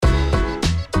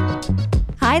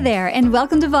Hi there, and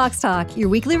welcome to Vox Talk, your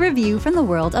weekly review from the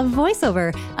world of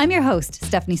voiceover. I'm your host,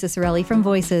 Stephanie Cicerelli from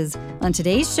Voices. On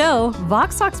today's show,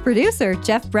 Vox Talk's producer,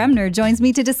 Jeff Bremner, joins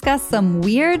me to discuss some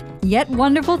weird yet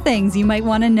wonderful things you might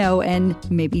want to know and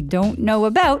maybe don't know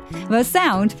about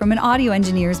sound from an audio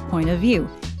engineer's point of view.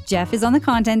 Jeff is on the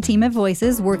content team at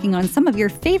Voices, working on some of your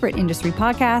favorite industry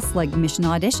podcasts like Mission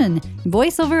Audition,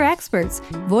 Voiceover Experts,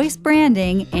 Voice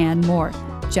Branding, and more.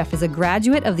 Jeff is a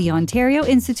graduate of the Ontario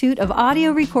Institute of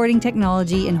Audio Recording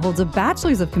Technology and holds a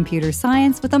Bachelor's of Computer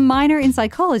Science with a minor in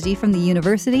psychology from the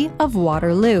University of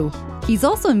Waterloo. He's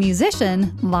also a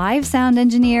musician, live sound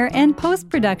engineer, and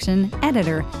post-production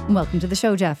editor. Welcome to the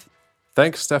show, Jeff.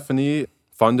 Thanks, Stephanie.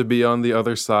 Fun to be on the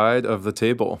other side of the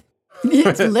table.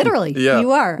 It's literally, Yeah. You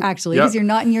are actually, because you're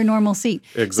not in your normal seat.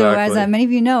 Exactly. So as many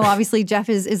of you know, obviously Jeff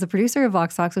is the producer of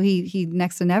Vox Talk, so he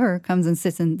next to never comes and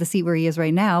sits in the seat where he is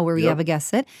right now, where we have a guest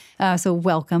sit. So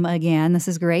welcome again. This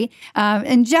is great.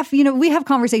 And Jeff, you know, we have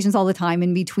conversations all the time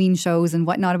in between shows and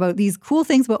whatnot about these cool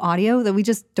things about audio that we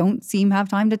just don't seem to have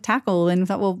time to tackle. And we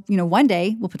thought, well, you know, one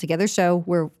day we'll put together a show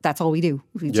where that's all we do.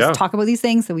 We just talk about these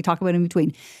things that we talk about in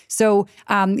between. So,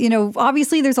 you know,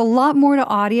 obviously there's a lot more to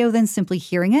audio than simply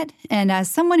hearing it. And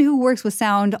as someone who works with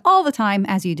sound all the time,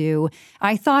 as you do,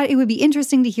 I thought it would be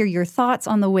interesting to hear your thoughts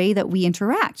on the way that we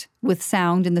interact with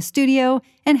sound in the studio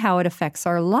and how it affects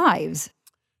our lives.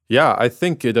 Yeah, I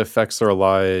think it affects our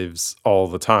lives all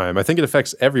the time. I think it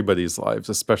affects everybody's lives,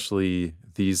 especially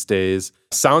these days.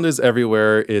 Sound is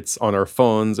everywhere. It's on our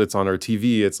phones, it's on our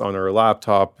TV, it's on our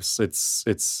laptops.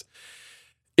 It's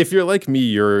if you're like me,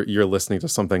 you're listening to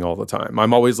something all the time.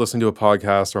 I'm always listening to a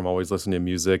podcast or I'm always listening to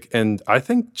music. And I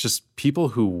think just people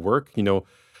who work, you know,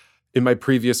 in my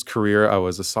previous career, I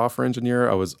was a software engineer.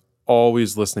 I was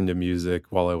always listening to music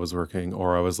while I was working,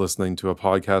 or I was listening to a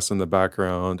podcast in the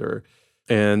background,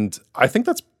 and I think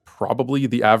that's probably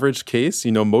the average case.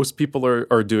 You know, most people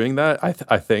are doing that, I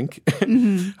think.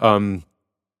 Mm-hmm.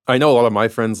 I know a lot of my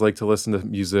friends like to listen to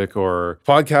music or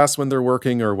podcasts when they're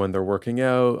working or when they're working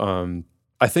out.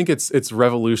 I think it's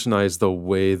revolutionized the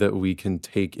way that we can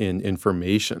take in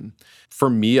information. For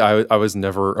me, I was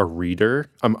never a reader.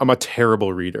 I'm a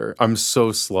terrible reader. I'm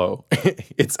so slow.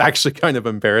 It's actually kind of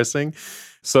embarrassing.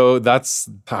 So that's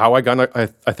how I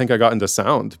think I got into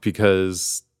sound,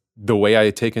 because the way I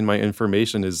take in my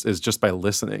information is just by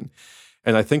listening.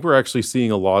 And I think we're actually seeing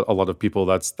a lot of people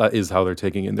that is how they're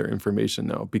taking in their information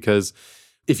now, because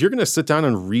if you're going to sit down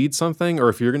and read something, or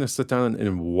if you're going to sit down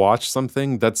and watch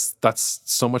something, that's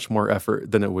so much more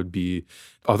effort than it would be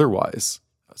otherwise.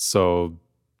 So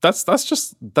that's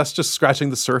just scratching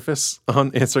the surface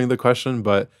on answering the question,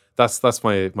 but that's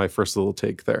my first little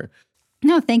take there.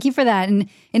 No, thank you for that. And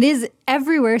it is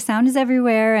everywhere. Sound is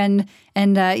everywhere. And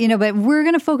you know, but we're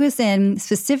going to focus in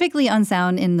specifically on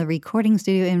sound in the recording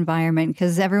studio environment,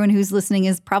 because everyone who's listening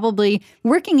is probably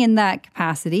working in that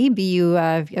capacity, be you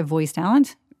a voice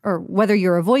talent, or whether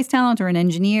you're a voice talent or an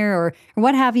engineer or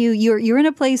what have you, you're in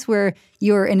a place where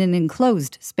you're in an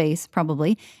enclosed space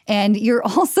probably, and you're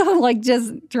also like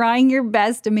just trying your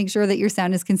best to make sure that your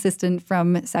sound is consistent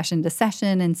from session to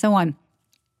session and so on.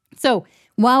 So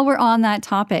while we're on that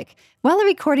topic, while a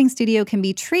recording studio can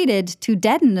be treated to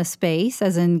deaden a space,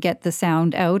 as in get the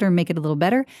sound out or make it a little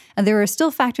better, there are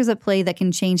still factors at play that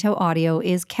can change how audio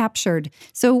is captured.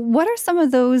 So what are some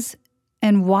of those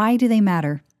and why do they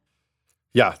matter?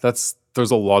 Yeah,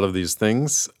 there's a lot of these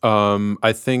things.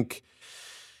 I think,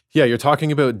 you're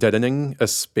talking about deadening a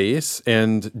space,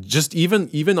 and just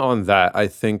even on that, I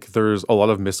think there's a lot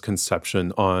of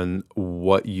misconception on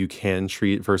what you can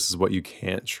treat versus what you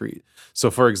can't treat. So,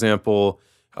 for example,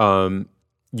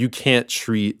 you can't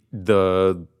treat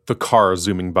the car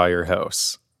zooming by your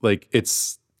house. Like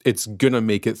it's gonna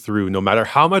make it through, no matter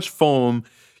how much foam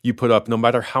you put up, no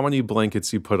matter how many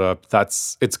blankets you put up.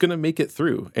 It's gonna make it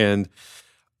through. And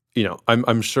you know,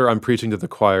 I'm sure I'm preaching to the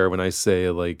choir when I say,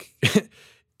 like,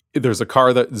 there's a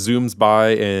car that zooms by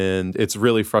and it's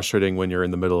really frustrating when you're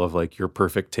in the middle of like your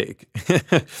perfect take.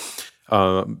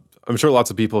 I'm sure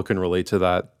lots of people can relate to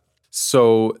that.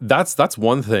 So that's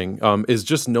one thing, is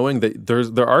just knowing that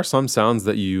there are some sounds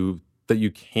that you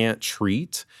can't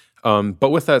treat.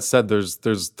 But with that said, there's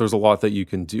a lot that you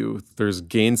can do. There's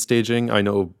gain staging. I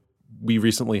know we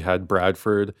recently had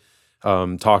Bradford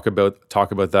talk about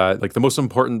that. Like the most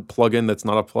important plugin that's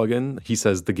not a plugin, he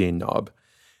says the gain knob,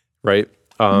 right?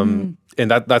 And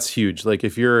that's huge. Like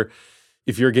if your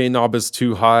gain knob is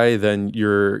too high, then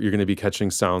you're going to be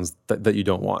catching sounds that you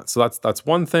don't want. So that's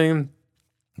one thing.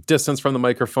 Distance from the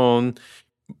microphone.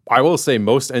 I will say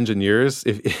most engineers,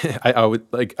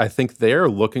 I think they're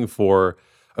looking for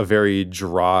a very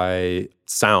dry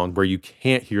sound where you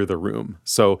can't hear the room.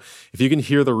 So if you can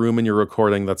hear the room in your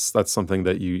recording, that's something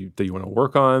that you want to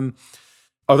work on.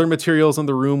 Other materials in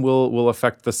the room will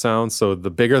affect the sound. So the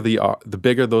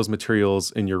bigger those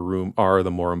materials in your room are,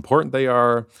 the more important they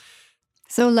are.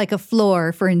 So like a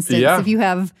floor, for instance, if you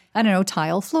have, I don't know,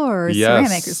 tile floor or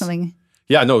ceramic or something.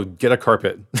 Yeah, no, get a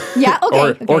carpet. Yeah,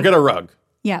 okay. Or get a rug.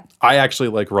 Yeah. I actually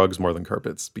like rugs more than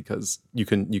carpets because you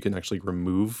can actually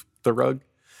remove the rug.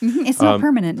 Mm-hmm. It's not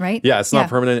permanent, right? Yeah, it's not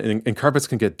permanent, and carpets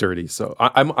can get dirty. So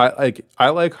I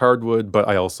like hardwood, but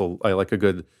I like a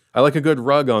good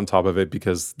rug on top of it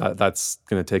because that's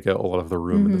going to take out a lot of the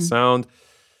room and the sound.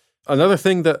 Another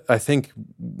thing that I think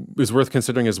is worth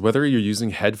considering is whether you're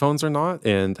using headphones or not,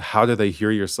 and how do they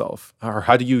hear yourself, or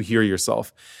how do you hear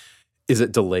yourself? Is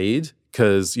it delayed?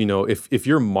 Because if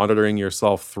you're monitoring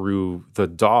yourself through the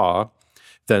DAW,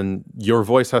 then your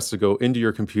voice has to go into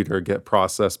your computer, get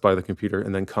processed by the computer,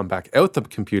 and then come back out the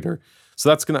computer. So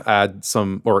that's going to add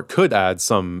it could add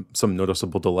some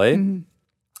noticeable delay.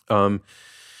 Mm-hmm.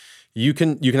 You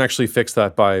can actually fix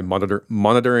that by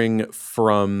monitoring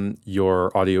from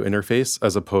your audio interface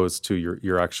as opposed to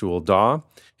your actual DAW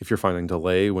if you're finding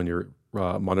delay when you're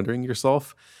monitoring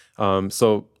yourself.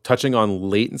 So touching on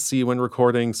latency when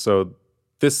recording. So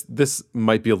this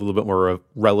might be a little bit more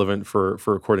relevant for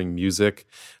recording music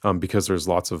because there's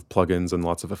lots of plugins and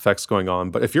lots of effects going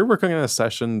on. But if you're working on a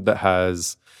session that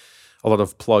has a lot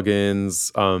of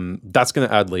plugins, that's going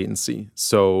to add latency.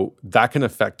 So that can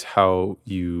affect how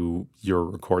your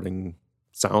recording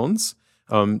sounds,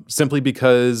 simply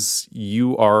because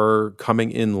you are coming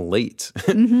in late,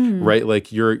 right?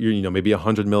 Like you're maybe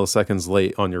 100 milliseconds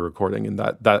late on your recording, and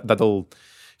that'll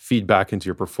feed back into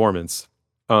your performance.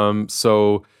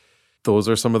 So those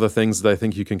are some of the things that I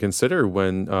think you can consider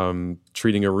when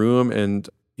treating a room and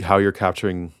how you're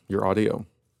capturing your audio.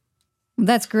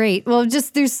 That's great. Well,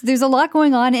 just there's a lot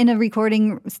going on in a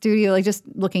recording studio. Like just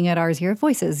looking at ours here,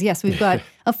 Voices. Yes, we've got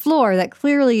a floor that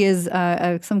clearly is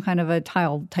some kind of a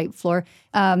tile type floor.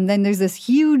 Then there's this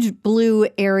huge blue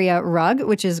area rug,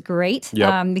 which is great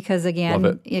because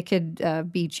again, it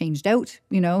could be changed out.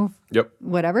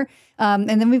 Whatever. And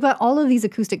then we've got all of these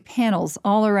acoustic panels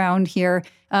all around here.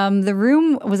 The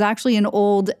room was actually an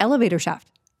old elevator shaft.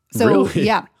 So really?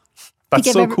 Yeah.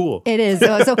 That's so cool. It is.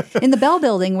 So in the Bell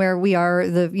Building, where we are,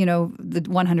 the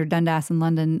 100 Dundas in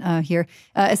London here,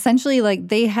 essentially, like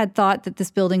they had thought that this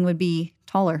building would be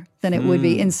taller than it would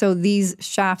be, and so these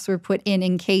shafts were put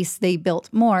in case they built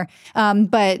more,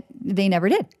 but they never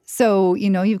did. So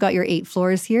you've got your 8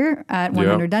 floors here at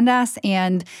 100 Dundas,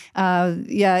 and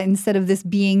instead of this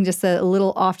being just a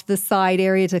little off to the side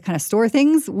area to kind of store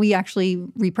things, we actually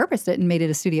repurposed it and made it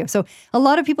a studio. So a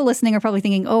lot of people listening are probably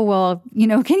thinking, oh well,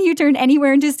 can you turn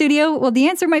anywhere into a studio? Well, the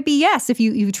answer might be yes if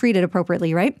you treat it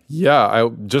appropriately, right? Yeah, I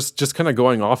just kind of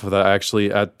going off of that,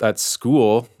 actually at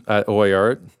school at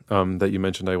OAR that you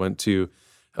mentioned I went to,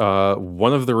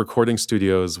 one of the recording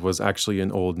studios was actually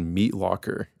an old meat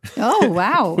locker. Oh,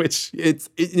 wow. Which and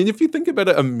if you think about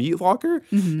it, a meat locker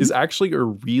is actually a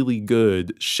really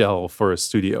good shell for a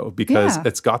studio because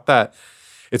it's got that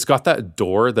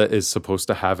door that is supposed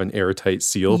to have an airtight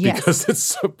seal because it's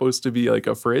supposed to be like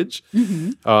a fridge.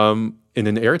 And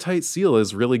an airtight seal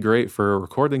is really great for a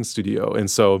recording studio.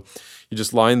 And so you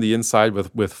just line the inside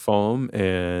with foam,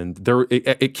 and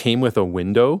it came with a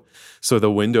window. So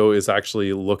the window is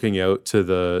actually looking out to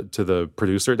the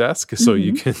producer desk, so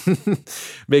you can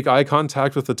make eye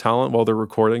contact with the talent while they're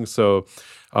recording. So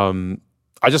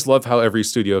I just love how every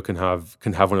studio can have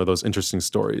one of those interesting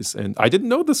stories. And I didn't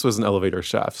know this was an elevator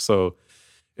shaft, so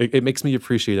it makes me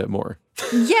appreciate it more.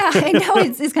 Yeah, I know.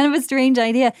 It's kind of a strange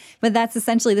idea. But that's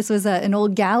essentially, this was an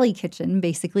old galley kitchen,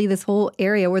 basically, this whole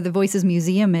area where the Voices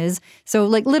Museum is. So,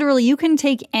 like, literally, you can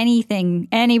take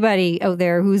anybody out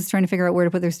there who's trying to figure out where to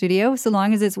put their studio, so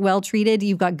long as it's well treated,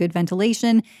 you've got good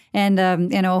ventilation, and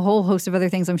a whole host of other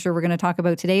things I'm sure we're going to talk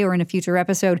about today or in a future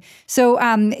episode. So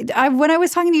when I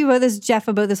was talking to you about this, Jeff,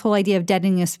 about this whole idea of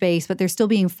deadening a space, but there's still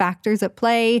being factors at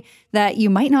play that you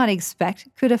might not expect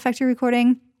could affect your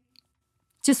recording.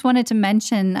 Just wanted to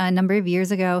mention a number of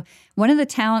years ago, one of the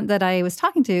talent that I was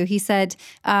talking to, he said,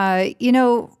 I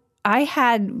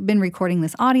had been recording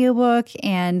this audiobook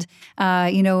and,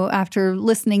 after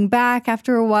listening back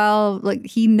after a while, like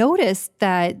he noticed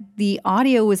that the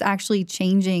audio was actually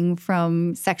changing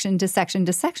from section to section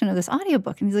to section of this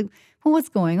audiobook. And he's like, well, what's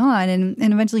going on? And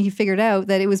eventually he figured out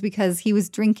that it was because he was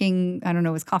drinking, I don't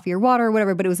know, his coffee or water or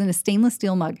whatever, but it was in a stainless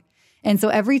steel mug. And so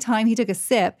every time he took a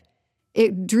sip,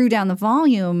 it drew down the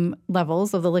volume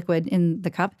levels of the liquid in the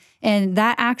cup, and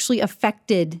that actually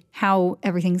affected how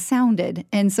everything sounded.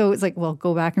 And so it's like, well,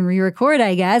 go back and re-record,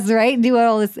 I guess, right? Do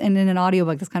all this, and in an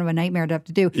audiobook, that's kind of a nightmare to have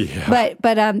to do. Yeah.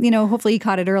 But hopefully you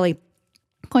caught it early.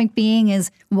 Point being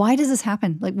is, why does this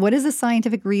happen? Like, what is the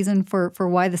scientific reason for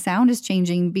why the sound is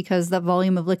changing because the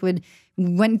volume of liquid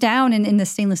went down in the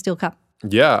stainless steel cup?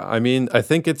 Yeah, I mean, I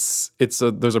think there's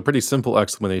a pretty simple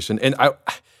explanation, and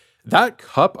that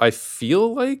cup I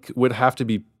feel like would have to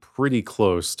be pretty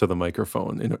close to the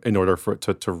microphone in order for it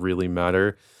to really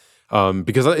matter,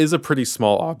 because that is a pretty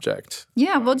small object.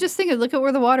 Yeah, well, just look at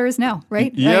where the water is now,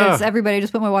 right? Yeah. It's everybody,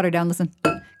 just put my water down, listen.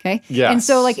 Okay. Yes. And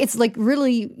so it's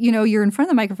really, you're in front of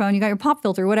the microphone, you got your pop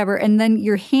filter, whatever. And then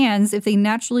your hands, if they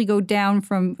naturally go down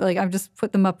from, I've just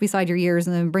put them up beside your ears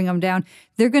and then bring them down,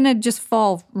 they're going to just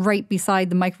fall right beside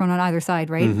the microphone on either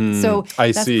side, right? Mm-hmm. So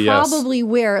that's probably yes.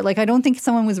 where, I don't think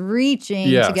someone was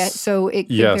reaching to get, so it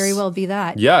could very well be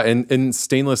that. Yeah. And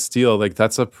stainless steel,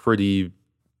 that's a pretty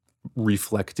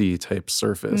reflecty type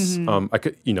surface.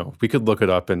 We could look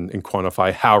it up and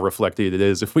quantify how reflecty it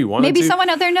is if we wanted to. Maybe someone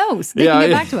out there knows. They can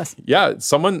get back to us. Yeah,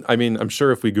 someone, I'm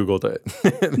sure if we Googled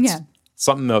it,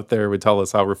 something out there would tell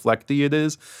us how reflecty it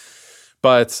is.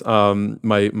 But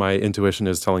my intuition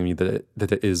is telling me that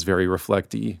it is very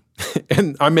reflecty.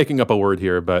 And I'm making up a word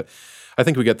here, but I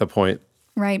think we get the point.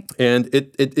 Right. And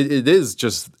it is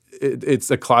just,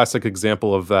 it's a classic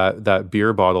example of that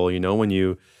beer bottle,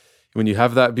 when you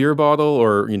have that beer bottle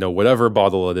or, whatever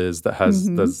bottle it is that has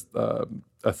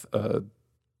a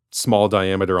small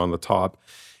diameter on the top,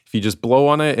 if you just blow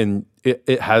on it and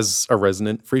it has a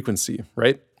resonant frequency,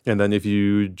 right? And then if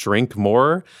you drink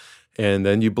more and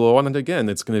then you blow on it again,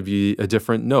 it's going to be a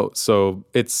different note. So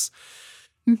it's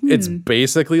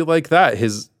basically like that.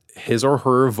 His or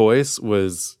her voice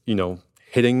was,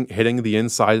 hitting the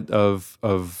inside of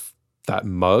that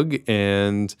mug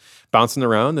and bouncing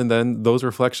around, and then those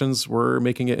reflections were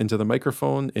making it into the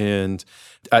microphone and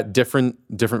at different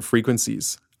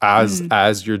frequencies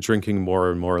as you're drinking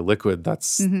more and more liquid.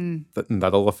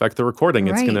 That'll affect the recording.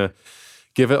 Right. It's gonna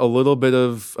give it a little bit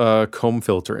of comb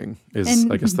filtering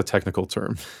I guess the technical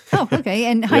term. Oh, okay.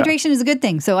 And hydration is a good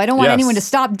thing. So I don't want anyone to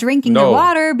stop drinking their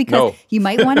water, because you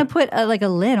might want to put a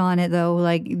lid on it,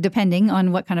 though, depending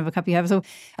on what kind of a cup you have. So,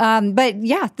 but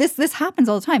yeah, this happens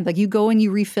all the time. You go and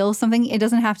you refill something. It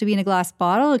doesn't have to be in a glass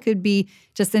bottle. It could be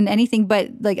just in anything. But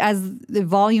as the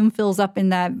volume fills up in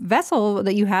that vessel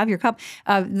that you have, your cup,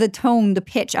 the tone, the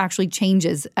pitch actually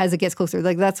changes as it gets closer.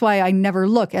 That's why I never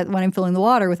look at when I'm filling the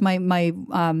water with my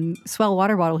Swell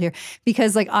water bottle here,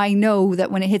 because I know that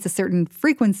when it hits a certain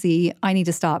frequency, I need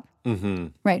to stop. Mm-hmm.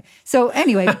 Right. So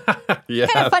anyway, kind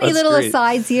of funny little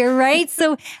asides here, right?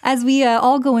 So as we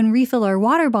all go and refill our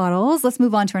water bottles, let's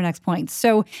move on to our next point.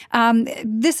 So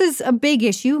this is a big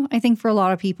issue, I think, for a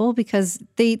lot of people, because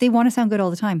they want to sound good all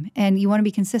the time and you want to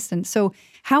be consistent. So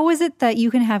how is it that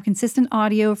you can have consistent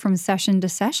audio from session to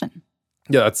session?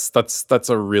 Yeah, that's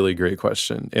a really great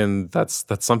question. And that's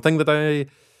something that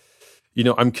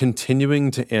I'm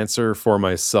continuing to answer for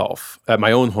myself at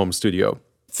my own home studio.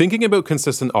 Thinking about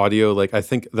consistent audio, I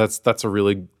think that's a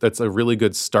really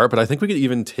good start. But I think we could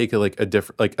even take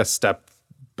a step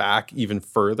back even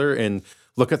further and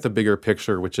look at the bigger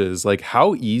picture, which is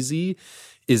how easy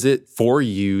is it for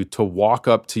you to walk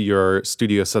up to your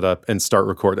studio setup and start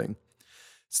recording?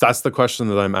 So that's the question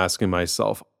that I'm asking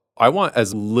myself. I want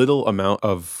as little amount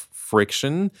of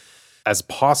friction as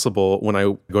possible when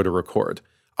I go to record.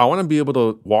 I want to be able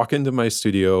to walk into my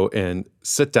studio and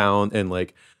sit down and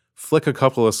flick a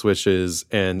couple of switches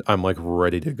and I'm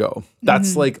ready to go.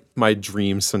 That's my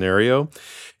dream scenario.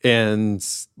 And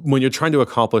when you're trying to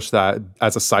accomplish that,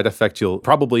 as a side effect, you'll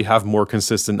probably have more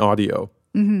consistent audio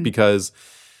because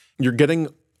you're getting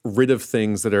rid of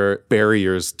things that are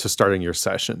barriers to starting your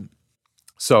session.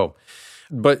 So,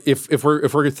 but if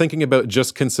we're thinking about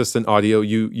just consistent audio,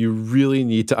 you really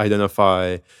need to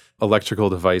identify electrical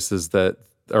devices that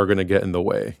are going to get in the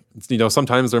way.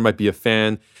 Sometimes there might be a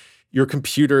fan. Your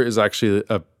computer is actually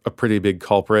a pretty big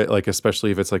culprit,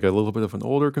 especially if it's a little bit of an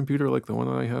older computer, like the one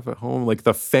that I have at home.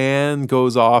 The fan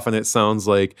goes off and it sounds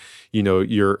like,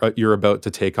 you're about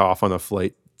to take off on a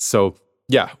flight. So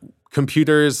yeah,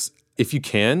 computers, if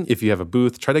you have a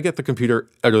booth, try to get the computer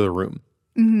out of the room.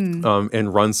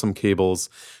 And run some cables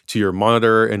to your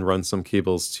monitor and run some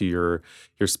cables to your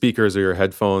speakers or your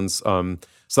headphones. So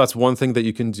that's one thing that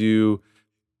you can do.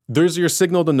 There's your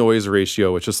signal to noise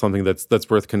ratio, which is something that's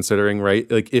worth considering, right?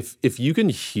 If you can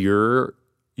hear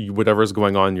whatever's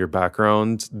going on in your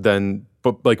background, then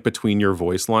between your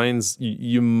voice lines,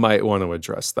 you might want to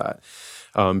address that,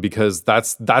 because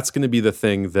that's going to be the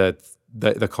thing that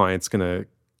the client's gonna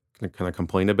kind of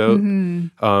complain about.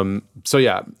 So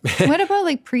yeah. What about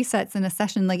like presets in a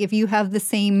session? Like if you have the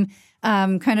same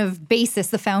kind of basis,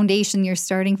 the foundation you're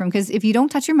starting from, because if you don't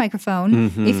touch your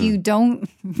microphone, if you don't,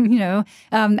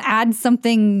 add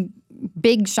something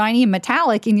big, shiny, and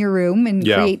metallic in your room and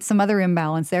create some other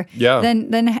imbalance there,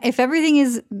 then if everything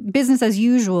is business as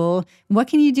usual, what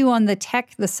can you do on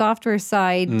the software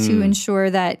side to ensure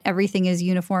that everything is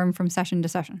uniform from session to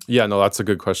session? Yeah, no, that's a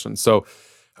good question. So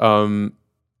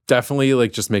definitely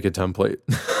like just make a template.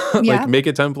 Like make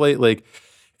a template, like,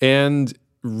 and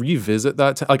revisit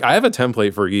that. Like I have a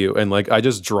template for you, and like I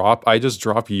just drop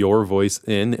your voice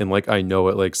in, and like I know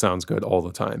it like sounds good all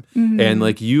the time. And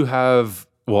like you have,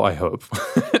 well, I hope,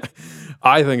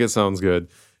 I think it sounds good.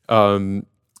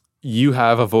 You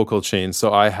have a vocal chain,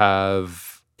 so I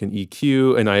have an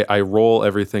EQ, and I roll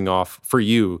everything off for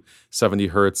you. 70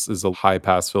 hertz is a high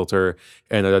pass filter,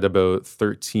 and at about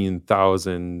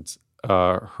 13,000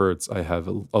 hertz, I have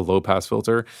a low pass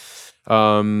filter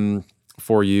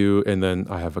for you, and then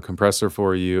I have a compressor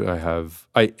for you.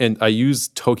 I use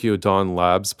Tokyo Dawn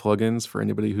Labs plugins for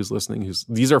anybody who's listening.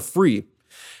 These are free,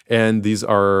 and these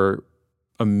are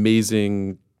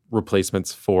amazing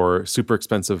replacements for super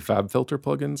expensive FabFilter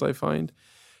plugins, I find.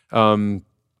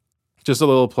 Just a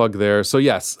little plug there. So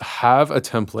yes, have a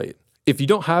template. If you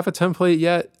don't have a template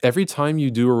yet, every time you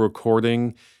do a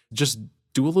recording, just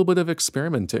do a little bit of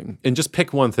experimenting and just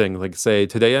pick one thing. Like say,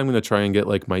 today I'm going to try and get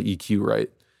like my EQ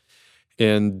right.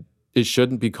 And it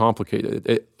shouldn't be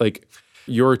complicated. Like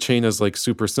your chain is like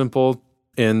super simple.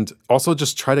 And also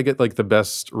just try to get like the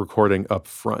best recording up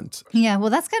front. Yeah, well,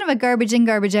 that's kind of a garbage in,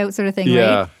 garbage out sort of thing,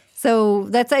 right? So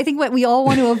that's, I think, what we all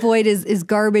want to avoid is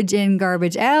garbage in,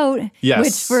 garbage out. Yes.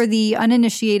 Which for the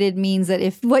uninitiated means that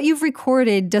if what you've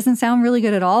recorded doesn't sound really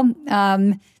good at all,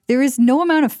 there is no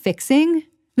amount of fixing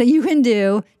that you can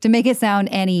do to make it sound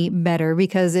any better,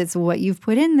 because it's what you've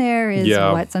put in there is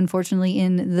what's unfortunately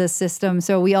in the system.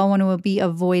 So we all want to be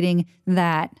avoiding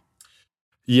that.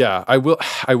 Yeah, I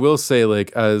will say,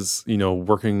 like, as you know,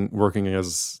 working on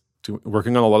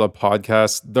a lot of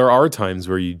podcasts, there are times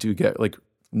where you do get like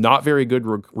not very good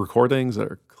recordings that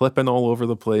are clipping all over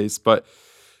the place. But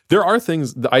there are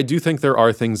things, I do think there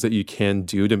are things that you can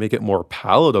do to make it more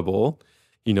palatable.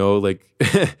 You know, like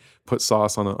put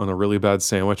sauce on a really bad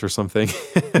sandwich or something.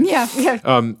 Yeah.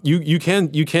 You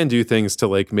can do things to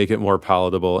like make it more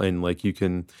palatable, and like you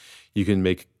can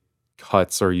make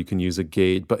cuts, or you can use a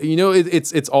gate. But you know,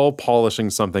 it's all polishing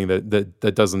something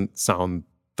that doesn't sound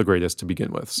the greatest to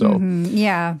begin with. So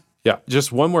yeah.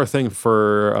 Just one more thing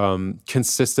for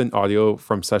consistent audio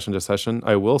from session to session.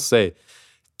 I will say,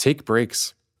 take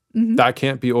breaks. That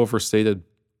can't be overstated.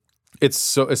 It's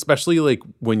so, especially like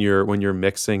when you're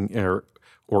mixing or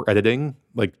editing,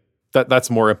 like that's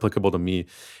more applicable to me.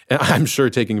 And I'm sure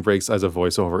taking breaks as a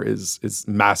voiceover is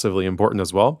massively important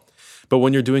as well. But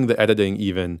when you're doing the editing,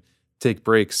 even take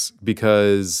breaks,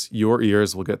 because your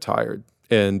ears will get tired,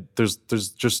 and there's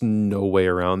just no way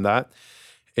around that.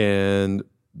 And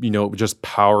you know, just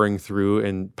powering through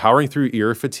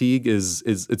ear fatigue is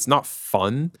it's not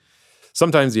fun.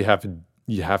 Sometimes you have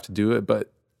to do it,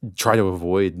 but try to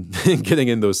avoid getting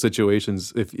in those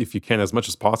situations if you can, as much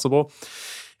as possible.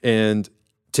 And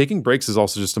taking breaks is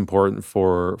also just important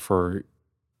for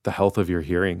the health of your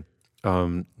hearing,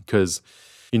 because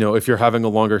you know, if you're having a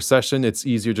longer session, it's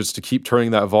easier just to keep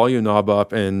turning that volume knob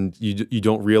up, and you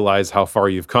don't realize how far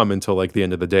you've come until like the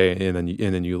end of the day, and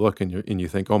then you look and you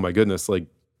think, oh my goodness, like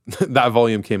that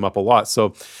volume came up a lot.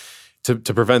 So to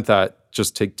prevent that,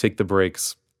 just take the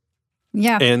breaks.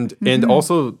 Yeah. And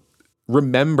also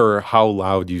remember how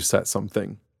loud you set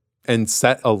something, and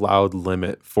set a loud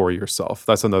limit for yourself.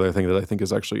 That's another thing that I think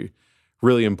is actually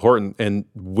really important, and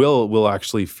will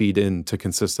actually feed into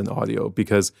consistent audio,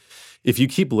 because if you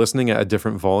keep listening at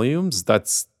different volumes,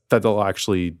 that'll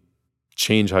actually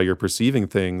change how you're perceiving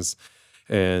things,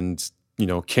 and you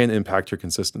know, can impact your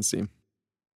consistency.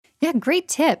 Yeah, great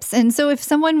tips. And so if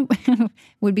someone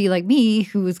would be like me,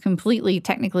 who is completely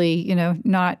technically, you know,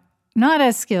 not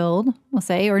as skilled, we'll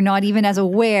say, or not even as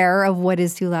aware of what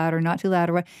is too loud or not too loud,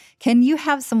 or what, can you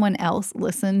have someone else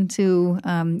listen to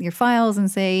your files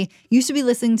and say, you should be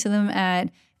listening to them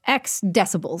at X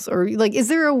decibels? Or like, is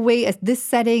there a way at this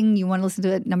setting you want to listen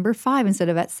to at number 5 instead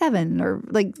of at 7? Or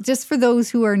like, just for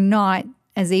those who are not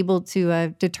as able to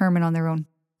determine on their own?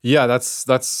 Yeah,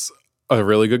 that's a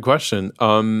really good question.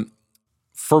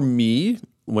 For me,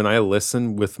 when I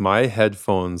listen with my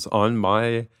headphones on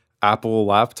my Apple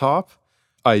laptop,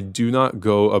 I do not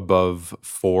go above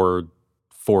four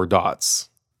dots.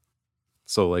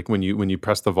 So like when you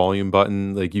press the volume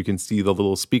button, like you can see the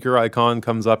little speaker icon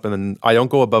comes up, and then I don't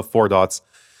go above 4 dots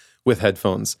with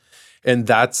headphones. And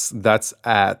that's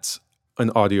at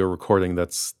an audio recording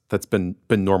that's been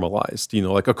normalized.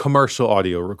 Like a commercial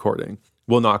audio recording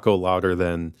will not go louder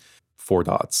than 4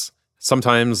 dots.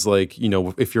 Sometimes, like,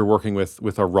 if you're working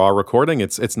with a raw recording,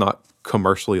 it's not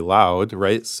commercially loud,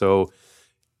 right? So,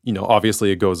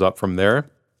 obviously it goes up from there,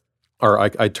 or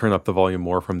I turn up the volume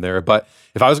more from there. But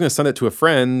if I was going to send it to a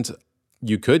friend,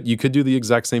 you could do the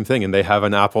exact same thing, and they have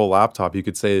an Apple laptop. You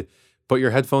could say, put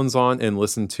your headphones on and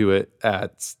listen to it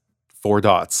at 4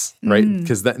 dots, right?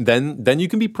 Because then you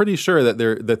can be pretty sure that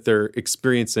they're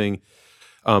experiencing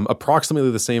approximately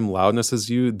the same loudness as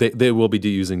you. They will be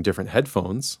using different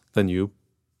headphones than you,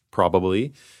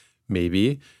 probably,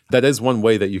 maybe. That is one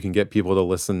way that you can get people to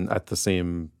listen at the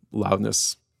same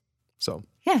loudness. So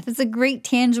yeah, that's a great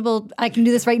tangible, I can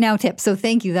do this right now tip. So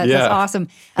thank you. That's awesome.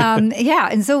 Yeah.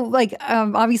 And so like,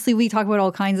 obviously we talk about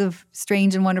all kinds of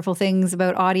strange and wonderful things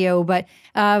about audio, but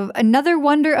another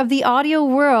wonder of the audio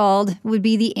world would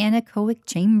be the anechoic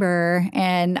chamber.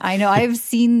 And I know I've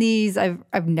seen these,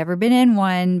 I've never been in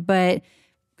one, but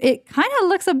it kind of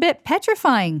looks a bit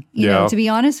petrifying, you know, to be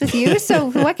honest with you. So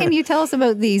what can you tell us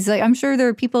about these? Like, I'm sure there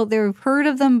are people that have heard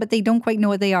of them, but they don't quite know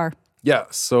what they are. Yeah,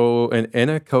 so an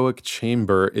anechoic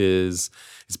chamber is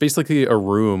basically a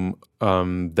room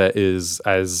that is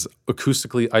as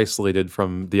acoustically isolated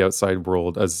from the outside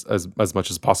world as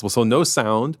much as possible. So no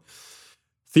sound,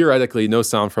 theoretically, no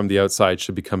sound from the outside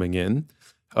should be coming in,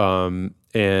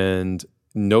 and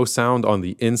no sound on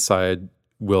the inside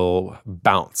will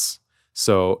bounce.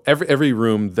 So every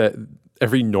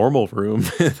normal room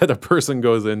that a person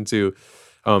goes into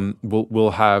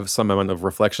will have some amount of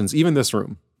reflections. Even this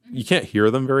room. You can't hear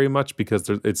them very much because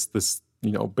it's this,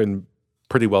 been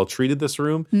pretty well treated, this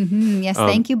room. Mm-hmm. Yes,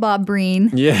 thank you, Bob Breen.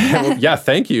 Yeah,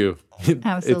 thank you.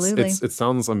 Absolutely. It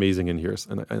sounds amazing in here,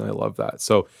 and I love that.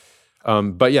 So,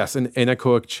 but yes, an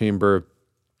anechoic chamber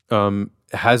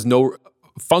has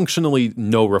functionally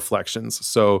no reflections.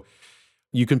 So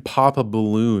you can pop a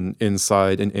balloon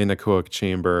inside an anechoic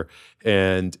chamber,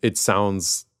 and it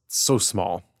sounds so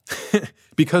small.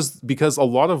 because a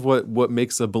lot of what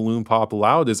makes a balloon pop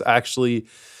loud is actually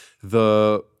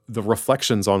the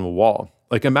reflections on the wall.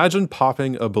 Like imagine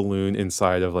popping a balloon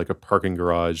inside of like a parking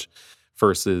garage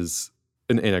versus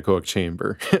an anechoic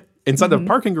chamber. Inside a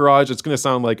parking garage, it's going to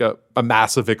sound like a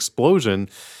massive explosion,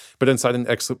 but inside an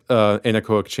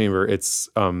anechoic chamber, it's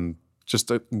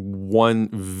just one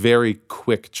very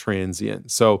quick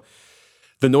transient. So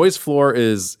the noise floor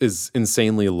is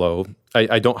insanely low.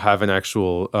 I don't have an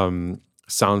actual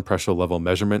sound pressure level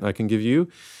measurement I can give you.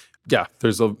 Yeah,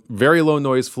 there's a very low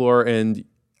noise floor, and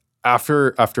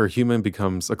after a human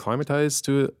becomes acclimatized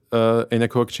to an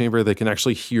anechoic chamber, they can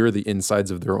actually hear the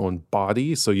insides of their own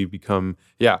body. So you become,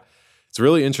 it's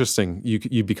really interesting.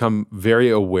 You become very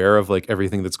aware of like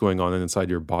everything that's going on inside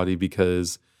your body,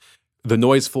 because the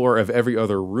noise floor of every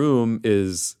other room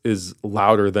is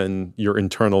louder than your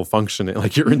internal functioning,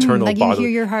 like your internal like body. Like you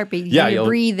hear your heartbeat, you hear your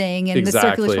breathing, and the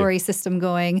circulatory system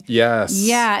going. Yes.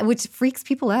 Yeah, which freaks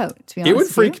people out, to be honest. It would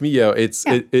freak me out.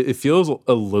 It feels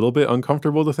a little bit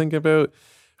uncomfortable to think about.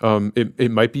 It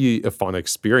might be a fun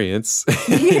experience.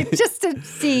 Just to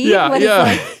see what it's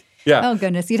like. Yeah. Oh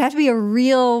goodness, you'd have to be a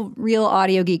real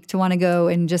audio geek to want to go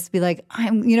and just be like,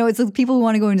 it's like people who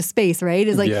want to go into space, right?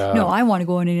 It's like, no, I want to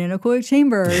go in an anechoic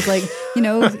chamber. It's like,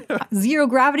 zero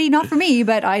gravity, not for me,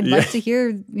 but I'd like to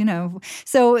hear,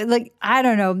 So like, I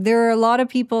don't know. There are a lot of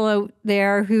people out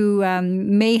there who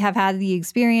may have had the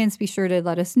experience. Be sure to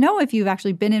let us know if you've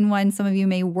actually been in one. Some of you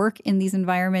may work in these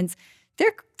environments.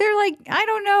 They're like, I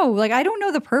don't know. Like, I don't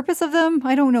know the purpose of them.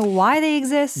 I don't know why they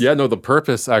exist. Yeah, no, the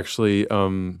purpose actually,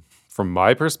 from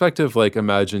my perspective, like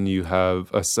imagine you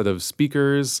have a set of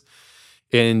speakers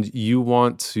and you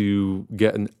want to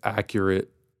get an accurate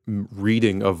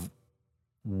reading of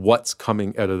what's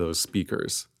coming out of those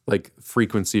speakers, like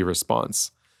frequency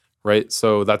response, right?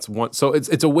 So that's one. So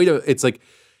it's a way to, it's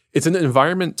an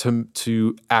environment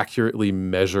to accurately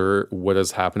measure what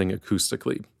is happening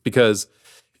acoustically, because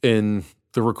in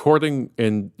the recording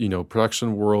and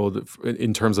production world,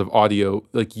 in terms of audio,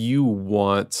 like you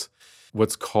want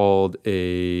what's called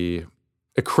a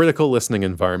critical listening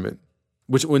environment,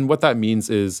 what that means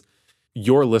is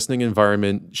your listening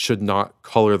environment should not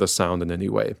color the sound in any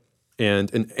way.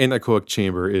 And an anechoic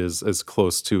chamber is as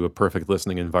close to a perfect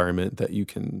listening environment that you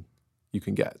can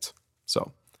get.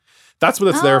 So that's what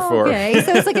it's there for. Okay,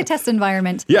 so it's like a test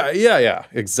environment. Yeah,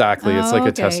 exactly. It's like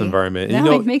a test environment. And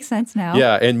that makes sense now.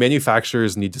 Yeah, and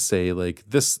manufacturers need to say like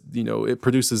this, it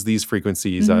produces these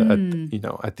frequencies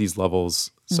at these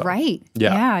levels. So, Right.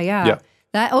 Yeah. Yeah.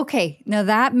 Okay. Now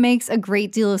that makes a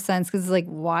great deal of sense because, like,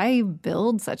 why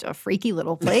build such a freaky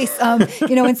little place? And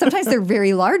sometimes they're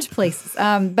very large places.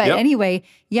 But Yep. anyway,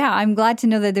 yeah, I'm glad to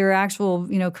know that there are actual,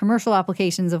 commercial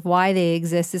applications of why they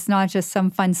exist. It's not just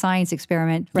some fun science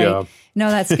experiment, right? Yeah. No,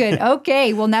 that's good.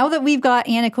 Okay. Well, now that we've got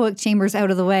anechoic chambers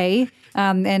out of the way,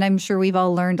 and I'm sure we've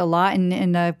all learned a lot,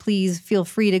 and please feel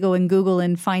free to go and Google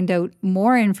and find out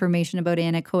more information about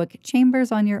anechoic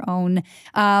chambers on your own.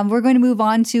 We're going to move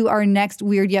on to our next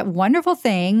weird yet wonderful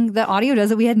thing that audio does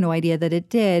that we had no idea that it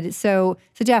did. So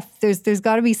Jeff, there's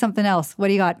got to be something else. What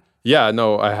do you got? Yeah,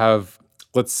 no, I have,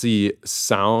 let's see,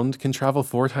 sound can travel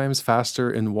 4 times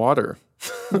faster in water.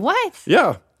 What?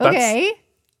 Yeah. Okay.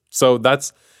 So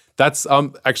that's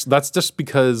actually that's just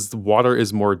because the water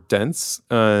is more dense.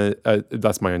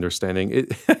 That's my understanding.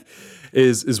 It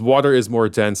is water is more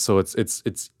dense, so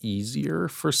it's easier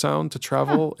for sound to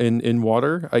travel in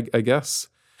water. I guess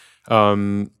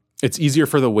it's easier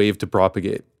for the wave to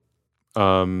propagate,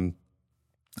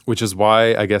 which is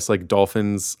why I guess like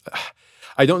dolphins.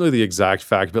 I don't know the exact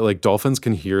fact, but like dolphins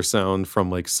can hear sound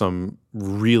from like some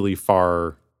really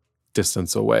far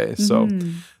distance away. So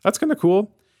that's kind of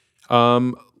cool.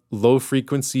 Low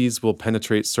frequencies will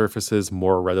penetrate surfaces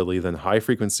more readily than high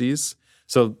frequencies.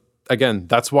 So again,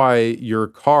 that's why your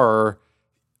car,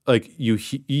 like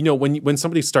when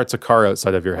somebody starts a car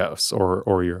outside of your house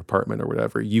or your apartment or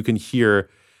whatever,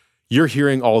 you're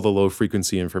hearing all the low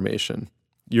frequency information.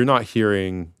 You're not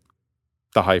hearing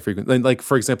the high frequency. Like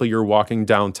for example, you're walking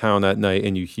downtown at night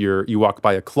and you walk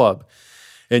by a club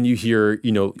and you hear,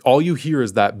 all you hear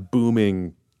is that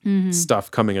booming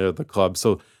stuff coming out of the club.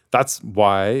 So that's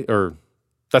why, or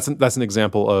that's an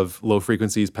example of low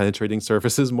frequencies penetrating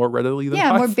surfaces more readily than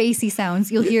high. More bassy sounds.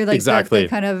 You'll hear like exactly the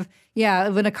kind of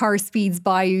when a car speeds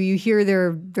by you, you hear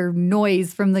their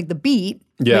noise from like the beat,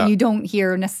 but you don't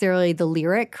hear necessarily the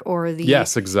lyric or the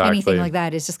anything like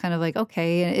that. It's just kind of like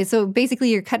okay. So basically,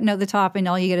 you're cutting out the top, and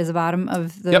all you get is the bottom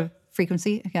of the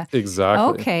frequency. Yeah,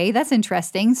 exactly. Okay, that's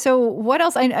interesting. So what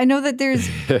else? I know that there's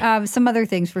some other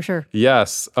things for sure.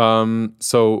 Yes.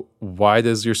 So why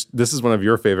does this is one of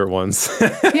your favorite ones.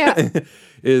 Yeah.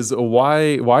 Is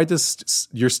why does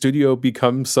your studio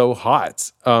become so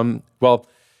hot? Well,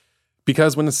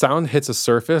 because when the sound hits a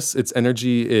surface, its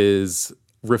energy is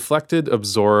reflected,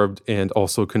 absorbed, and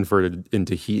also converted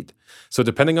into heat. So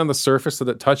depending on the surface that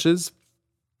it touches,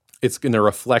 it's going to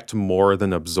reflect more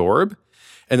than absorb.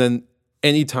 And then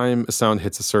anytime a sound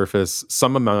hits a surface,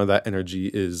 some amount of that energy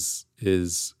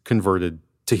is converted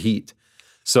to heat.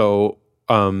 So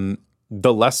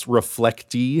the less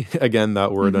reflecty, again,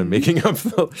 that word I'm making up,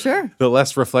 the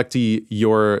less reflecty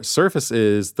your surface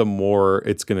is, the more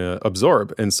it's going to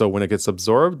absorb. And so when it gets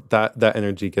absorbed, that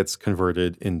energy gets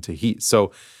converted into heat.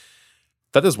 So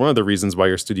that is one of the reasons why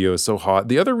your studio is so hot.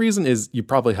 The other reason is you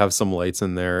probably have some lights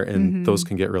in there, and those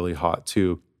can get really hot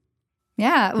too.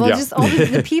 Yeah. Well, just all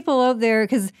the people out there,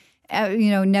 because,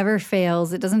 never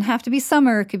fails. It doesn't have to be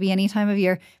summer. It could be any time of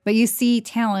year. But you see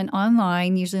talent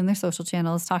online, usually in their social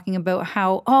channels, talking about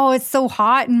how, it's so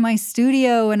hot in my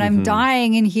studio and I'm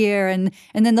dying in here. And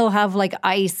then they'll have like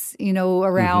ice,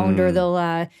 around, or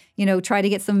they'll, try to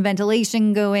get some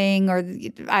ventilation going, or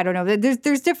I don't know.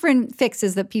 There's different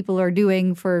fixes that people are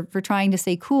doing for trying to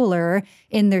stay cooler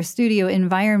in their studio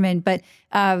environment. But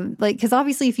because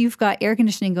obviously if you've got air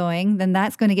conditioning going, then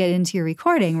that's going to get into your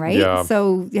recording, right? Yeah.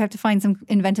 So you have to find some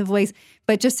inventive ways.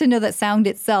 But just to know that sound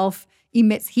itself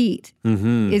emits heat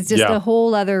is just a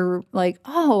whole other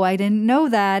I didn't know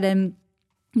that. And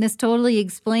this totally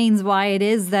explains why it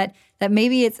is that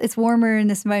maybe it's warmer in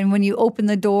this environment when you open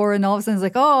the door and all of a sudden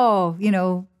it's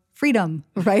like, freedom,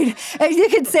 right? You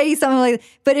could say something like that,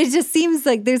 but it just seems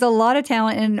like there's a lot of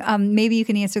talent, and maybe you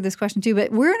can answer this question too,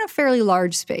 but we're in a fairly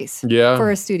large space for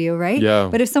a studio, right? Yeah.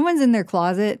 But if someone's in their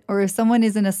closet, or if someone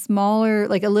is in a smaller,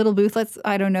 like a little booth,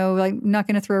 I'm not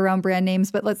going to throw around brand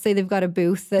names, but let's say they've got a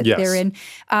booth that they're in,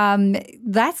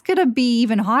 that's going to be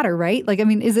even hotter, right?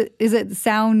 Is it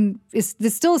sound, is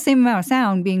there's still the same amount of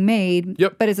sound being made,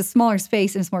 but it's a smaller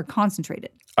space and it's more concentrated.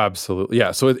 Absolutely.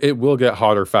 Yeah. So it will get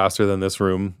hotter faster than this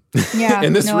room. Yeah.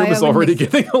 And this room is already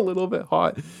getting a little bit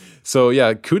hot. So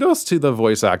yeah, kudos to the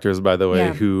voice actors, by the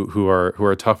way, who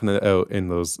are toughing it out in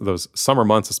those summer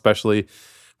months, especially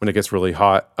when it gets really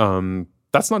hot.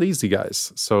 That's not easy,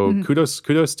 guys. So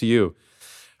kudos to you.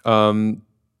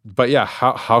 But yeah,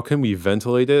 how can we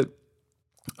ventilate it?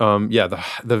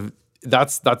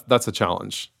 That's a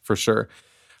challenge for sure.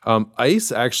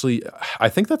 Ice, actually, I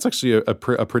think that's actually a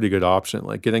pretty good option.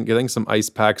 Like getting some ice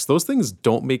packs. Those things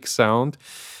don't make sound,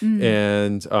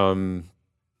 and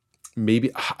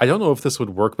maybe, I don't know if this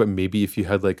would work, but maybe if you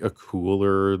had like a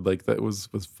cooler like that was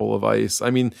full of ice. I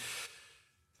mean,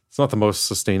 it's not the most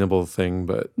sustainable thing,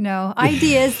 but No,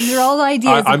 ideas. These are all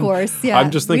ideas, of course. Yeah. I'm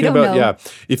just We thinking don't about,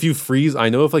 know. if you freeze, I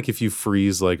know if you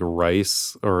freeze like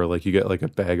rice or like you get like a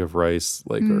bag of rice,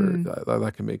 like, or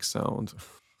that can make sound.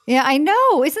 Yeah, I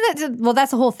know. Isn't that well?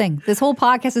 That's the whole thing. This whole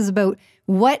podcast is about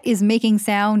what is making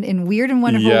sound in weird and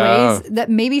wonderful ways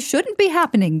that maybe shouldn't be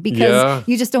happening because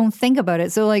you just don't think about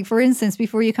it. So, like for instance,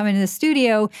 before you come into the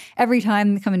studio, every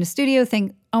time you come into the studio,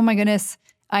 think, "Oh my goodness,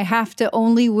 I have to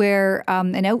only wear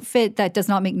an outfit that does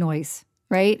not make noise."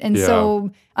 Right. And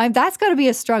so that's got to be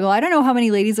a struggle. I don't know how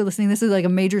many ladies are listening. This is like a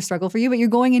major struggle for you, but you're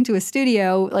going into a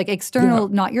studio, like external,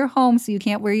 not your home. So you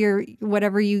can't wear your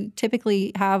whatever you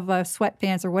typically have,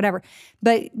 sweatpants or whatever.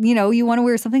 But, you know, you want to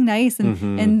wear something nice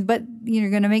but you're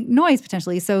going to make noise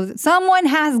potentially. So someone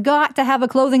has got to have a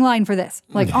clothing line for this.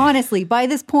 Like, honestly, by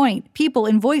this point, people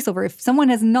in voiceover, if someone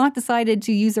has not decided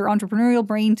to use their entrepreneurial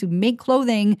brain to make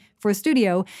clothing for a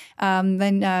studio,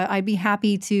 then I'd be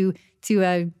happy to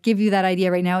give you that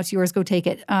idea right now. It's yours. Go take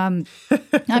it. I'm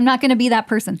not going to be that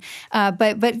person.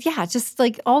 But yeah, just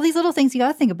like all these little things you got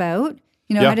to think about.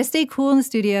 You know, how to stay cool in the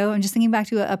studio. I'm just thinking back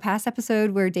to a past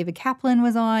episode where David Kaplan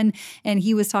was on, and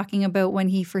he was talking about when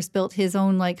he first built his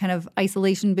own like kind of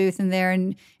isolation booth in there,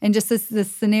 and just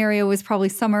this scenario was probably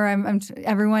summer.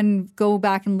 Everyone go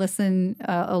back and listen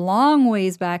a long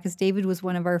ways back, because David was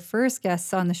one of our first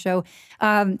guests on the show.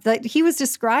 That he was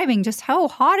describing just how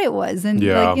hot it was, and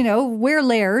like, you know, wear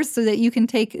layers so that you can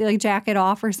take a jacket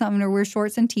off or something, or wear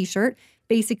shorts and t-shirt.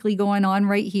 Basically going on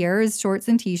right here is shorts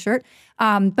and t-shirt.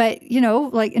 But, you know,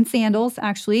 like in sandals,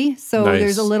 actually. So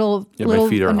there's a little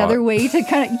another hot. way to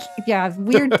kind of,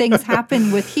 weird things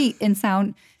happen with heat and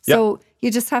sound. So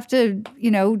you just have to, you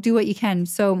know, do what you can.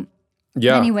 So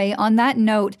anyway, on that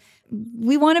note,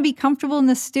 we want to be comfortable in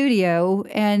the studio.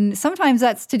 And sometimes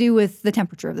that's to do with the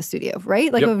temperature of the studio,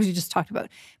 right? Like what we just talked about.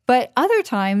 But other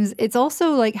times it's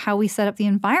also like how we set up the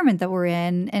environment that we're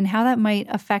in and how that might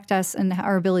affect us and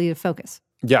our ability to focus.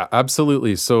 Yeah,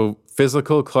 absolutely. So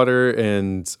physical clutter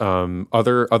and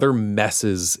other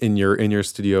messes in your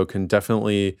studio can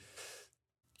definitely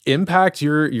impact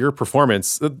your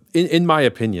performance, in my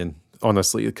opinion,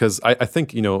 honestly, because I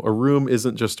think, you know, a room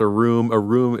isn't just a room. A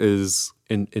room is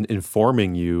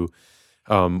informing you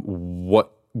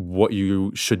what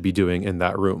you should be doing in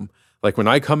that room. Like when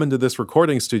I come into this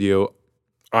recording studio,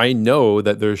 I know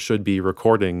that there should be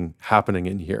recording happening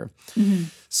in here.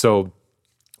 So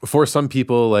for some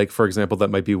people, like for example, that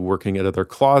might be working out of their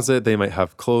closet, they might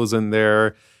have clothes in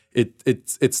there.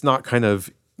 It's not kind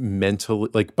of mentally,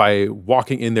 like by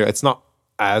walking in there, it's not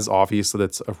as obvious that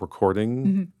it's a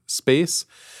recording space.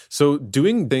 So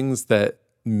doing things that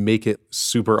make it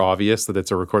super obvious that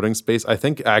it's a recording space, I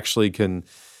think actually can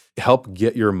help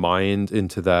get your mind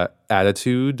into that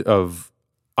attitude of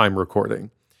I'm recording.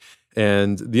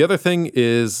 And the other thing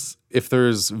is if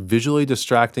there's visually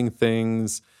distracting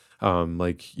things,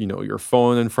 like, you know, your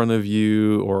phone in front of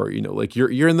you, or, you know, like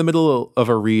you're in the middle of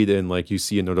a read and like you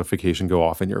see a notification go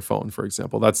off in your phone, for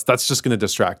example, that's just going to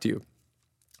distract you.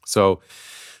 So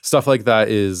stuff like that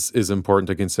is important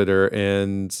to consider.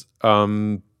 And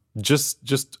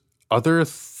just other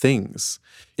things.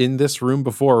 In this room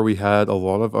before, we had a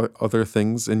lot of other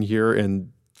things in here,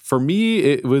 and for me,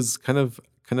 it was kind of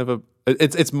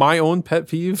it's my own pet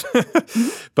peeve.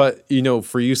 But you know,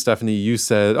 for you, Stephanie, you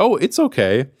said, "Oh, it's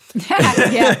okay,"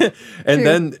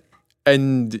 and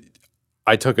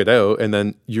I took it out, and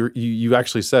then you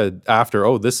actually said after,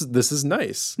 "Oh, this is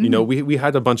nice." You know, we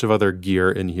had a bunch of other gear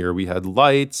in here. We had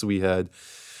lights, we had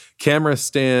camera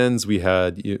stands, we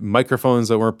had microphones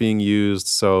that weren't being used.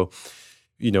 So,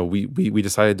 you know, we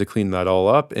decided to clean that all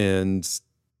up, and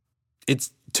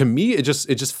it's, to me, it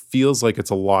just feels like it's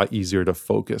a lot easier to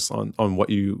focus on what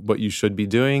you should be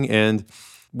doing. And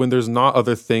when there's not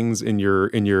other things in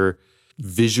your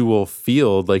visual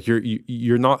field, like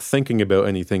you're not thinking about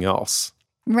anything else.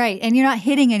 Right. And you're not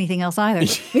hitting anything else either,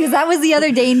 because that was the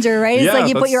other danger, right? It's like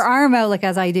you put your arm out, like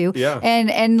as I do,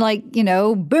 and like, you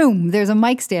know, boom, there's a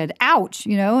mic stand. Ouch,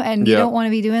 you know, and you don't want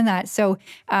to be doing that. So,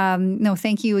 no,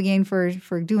 thank you again for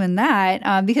doing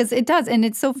that, because it does. And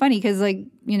it's so funny because, like,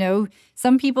 you know,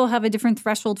 some people have a different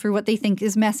threshold for what they think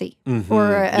is messy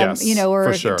or, you know,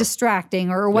 or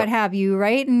distracting or what have you,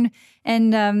 right? And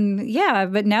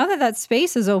but now that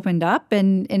space is opened up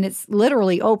and it's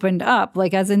literally opened up,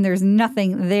 like as in there's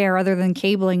nothing there other than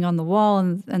cabling on the wall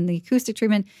and the acoustic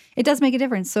treatment, it does make a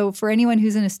difference. So for anyone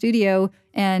who's in a studio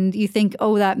and you think,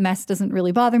 oh, that mess doesn't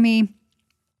really bother me,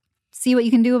 see what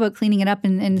you can do about cleaning it up,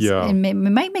 and Yeah. it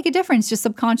might make a difference just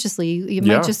subconsciously. It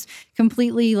Yeah. might just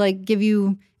completely like give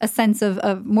you a sense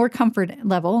of more comfort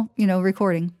level,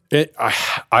 recording.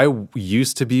 I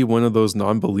used to be one of those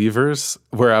non-believers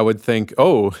where I would think,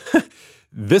 oh,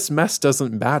 this mess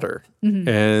doesn't matter.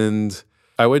 And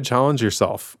I would challenge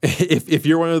yourself. If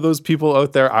you're one of those people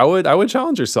out there, I would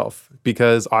challenge yourself,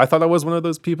 because I thought I was one of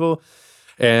those people.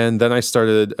 And then I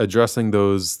started addressing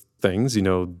those things,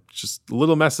 just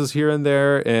little messes here and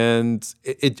there. And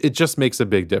it just makes a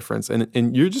big difference.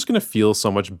 And you're just going to feel so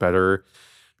much better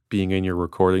being in your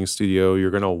recording studio.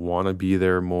 You're going to want to be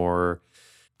there more.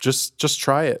 Just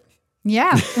try it.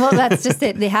 Yeah. Well, that's just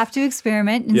it. They have to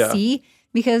experiment and Yeah. see,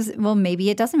 because, well, maybe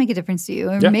it doesn't make a difference to you,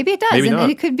 or Yeah, maybe it does. maybe And not.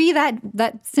 it could be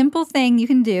that simple thing you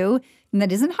can do, and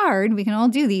that isn't hard. We can all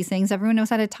do these things. Everyone knows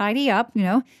how to tidy up,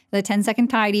 the 10-second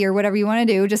tidy or whatever you want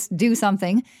to do. Just do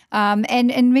something.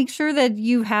 And make sure that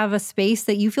you have a space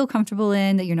that you feel comfortable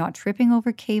in, that you're not tripping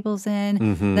over cables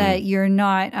in, that you're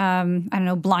not,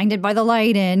 blinded by the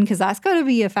light in, because that's got to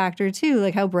be a factor too.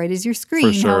 Like, how bright is your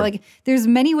screen? sure. There's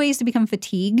many ways to become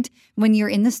fatigued when you're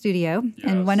in the studio.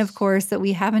 And one, of course, that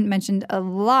we haven't mentioned a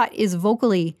lot is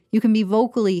vocally. You can be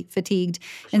vocally fatigued.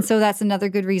 And so that's another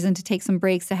good reason to take some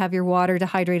breaks, to have your water, to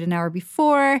hydrate an hour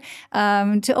before,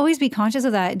 to always be conscious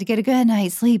of that, to get a good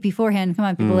night's sleep beforehand. Come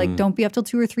on, people, don't be up till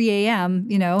 2 or 3 a.m.,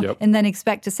 Yep. and then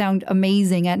expect to sound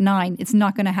amazing at 9. It's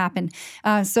not going to happen.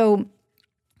 So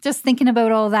just thinking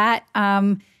about all that.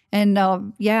 And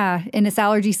it's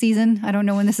allergy season. I don't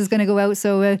know when this is going to go out.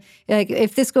 So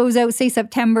if this goes out, say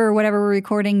September or whatever, we're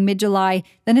recording mid-July,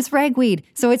 then it's ragweed.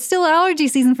 So it's still allergy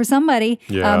season for somebody.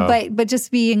 Yeah. But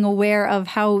just being aware of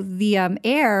how the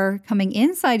air coming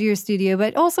inside your studio,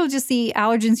 but also just the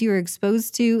allergens you are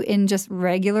exposed to in just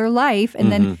regular life.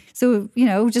 And then, so,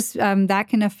 that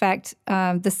can affect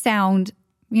the sound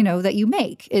that you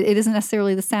make. It isn't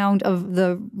necessarily the sound of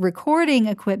the recording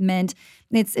equipment.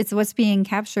 It's what's being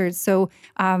captured. So,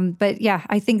 but yeah,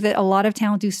 I think that a lot of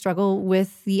talent do struggle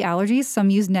with the allergies. Some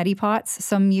use neti pots.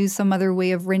 Some use some other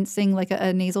way of rinsing, like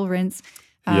a nasal rinse.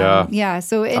 Yeah.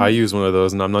 So I use one of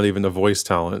those, and I'm not even a voice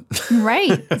talent.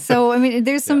 right. So, I mean,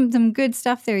 there's some good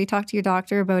stuff there. You talk to your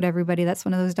doctor about everybody. That's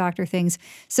one of those doctor things.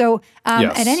 So,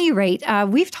 Yes. At any rate,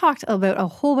 we've talked about a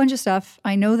whole bunch of stuff.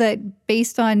 I know that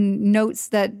based on notes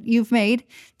that you've made,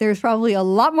 there's probably a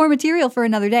lot more material for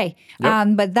another day. Yep.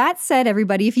 But that said,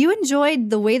 everybody, if you enjoyed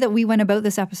the way that we went about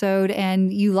this episode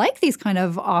and you like these kind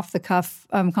of off-the-cuff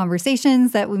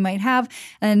conversations that we might have,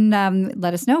 then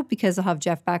let us know, because I'll have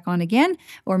Jeff back on again.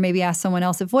 Or maybe ask someone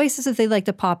else at Voices if they'd like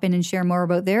to pop in and share more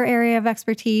about their area of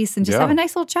expertise, and just Yeah. have a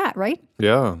nice little chat, right?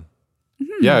 Yeah.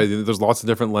 Yeah, there's lots of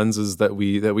different lenses that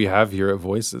we have here at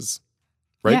Voices.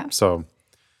 Right? Yeah. So,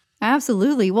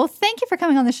 Absolutely. Well, thank you for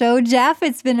coming on the show, Jeff.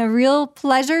 It's been a real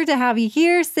pleasure to have you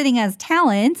here sitting as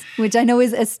talent, which I know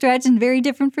is a stretch and very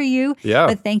different for you. Yeah.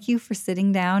 But thank you for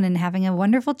sitting down and having a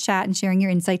wonderful chat and sharing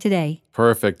your insight today.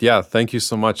 perfect. Yeah, thank you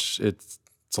so much. It's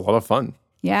a lot of fun.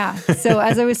 Yeah. So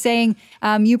as I was saying,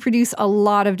 you produce a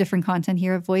lot of different content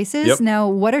here at Voices. Yep. Now,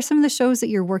 what are some of the shows that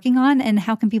you're working on, and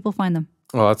how can people find them?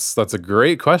 Well, that's a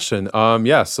great question.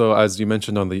 So as you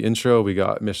mentioned on the intro, we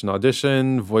got Mission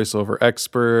Audition, Voiceover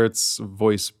Experts,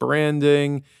 Voice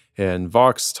Branding, and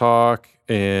Vox Talk,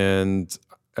 and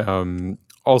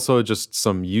also just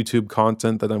some YouTube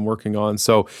content that I'm working on.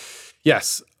 So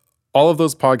yes, all of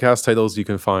those podcast titles you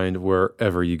can find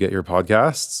wherever you get your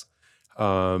podcasts.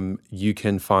 You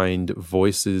can find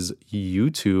Voices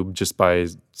YouTube just by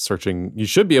searching. You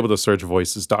should be able to search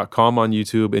voices.com on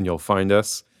YouTube, and you'll find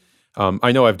us.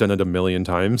 I know I've done it a million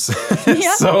times.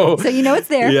 Yeah. so you know it's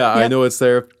there. yeah, I Yep. know it's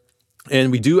there.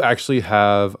 And we do actually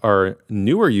have our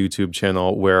newer YouTube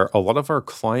channel where a lot of our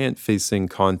client-facing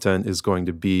content is going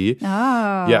to be.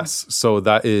 Oh. Yes. So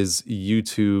that is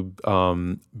YouTube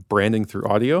branding through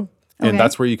audio. And Okay.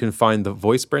 that's where you can find the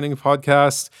Voice Branding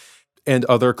Podcast and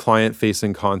other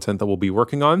client-facing content that we'll be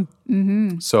working on.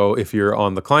 Mm-hmm. So if you're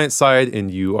on the client side and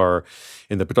you are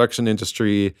in the production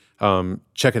industry,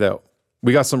 check it out.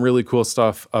 We got some really cool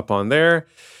stuff up on there.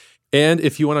 And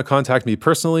if you want to contact me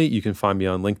personally, you can find me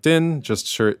on LinkedIn. Just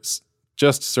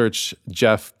search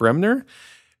Jeff Bremner,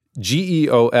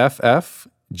 Geoff,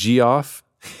 Geoff.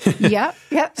 Yep.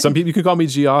 Some people, you can call me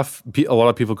Geoff. A lot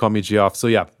of people call me Geoff. So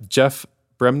yeah, Jeff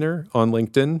Bremner on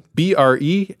LinkedIn.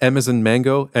 BRE, M as in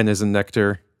mango, N as in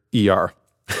nectar, ER.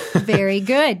 Very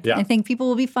good. Yeah. I think people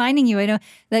will be finding you. I know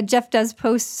that Jeff does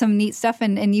post some neat stuff,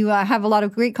 and you have a lot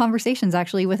of great conversations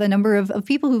actually with a number of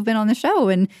people who've been on the show.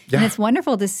 And it's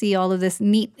wonderful to see all of this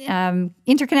neat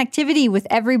interconnectivity with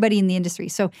everybody in the industry.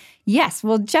 So yes,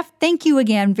 well, Jeff, thank you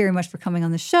again very much for coming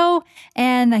on the show.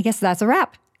 And I guess that's a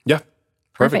wrap. Yeah.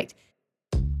 Perfect.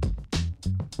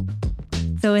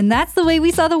 So, and that's the way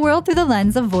we saw the world through the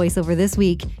lens of voiceover this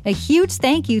week. A huge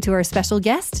thank you to our special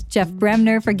guest, Jeff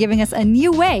Bremner, for giving us a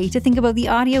new way to think about the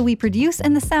audio we produce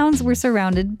and the sounds we're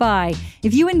surrounded by.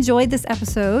 If you enjoyed this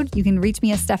episode, you can reach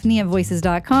me at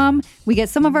Stephanie@voices.com. We get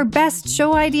some of our best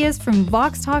show ideas from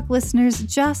Vox Talk listeners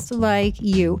just like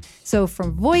you. So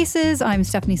from Voices, I'm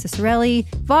Stephanie Ciccarelli.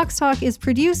 Vox Talk is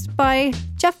produced by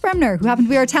Jeff Bremner, who happened to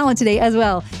be our talent today as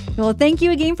well. Well, thank you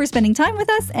again for spending time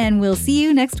with us, and we'll see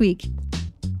you next week.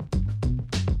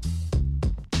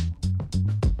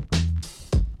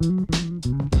 Thank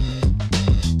you.